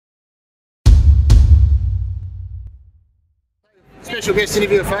special guest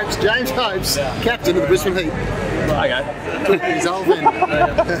interviewer, folks. James Hauritz, captain of the Brisbane Heat. Okay. His old man.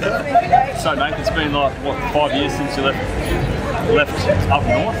 So, Nathan, it's been like, what, 5 years since you left up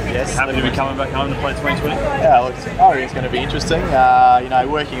north? Yes. Happy to be coming back home to play 2020? Yeah, look, I think it's going to be interesting. You know,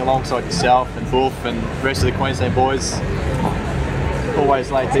 working alongside yourself and Wolf and the rest of the Queensland boys always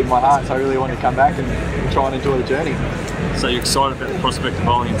laid deep in my heart, so I really wanted to come back and try and enjoy the journey. So you're excited about the prospect of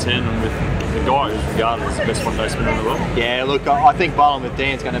bowling in 10 and with the guy who's regarded as the best one-day spinner in the world? Yeah, look, I think bowling with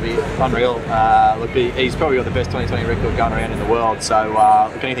Dan's going to be unreal. Look, he's probably got the best 2020 record going around in the world, so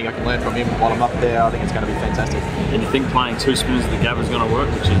look, anything I can learn from him while I'm up there, I think it's going to be fantastic. And you think playing two spinners at the Gabba is going to work,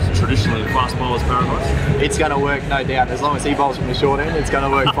 which is traditionally the fast bowler's paradise? It's going to work, no doubt. As long as he bowls from the short end, it's going to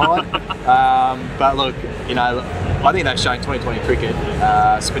work fine. But look, you know, I think that's shown 2020 cricket.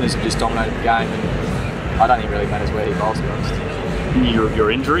 Spinners have just dominated the game, and I don't think it really matters where he bowls, to be honest.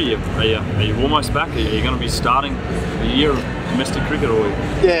 Your injury, are you almost back? Are you going to be starting the year of domestic cricket? Or?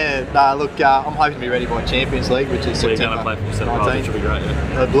 Yeah, look, I'm hoping to be ready by Champions League, which is September 19th. Which will be great,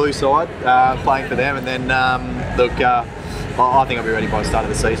 yeah. The blue side, playing for them, and then look, I think I'll be ready by the start of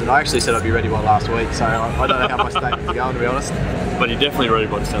the season. I actually said I'd be ready by last week, so I don't know how my statements are going, to be honest. But you're definitely ready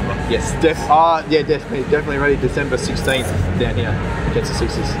by December? Yes, yeah, definitely ready December 16th down here against the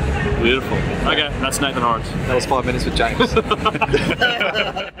Sixers. Beautiful. Okay, that's Nathan Hauritz. That was 5 minutes with James.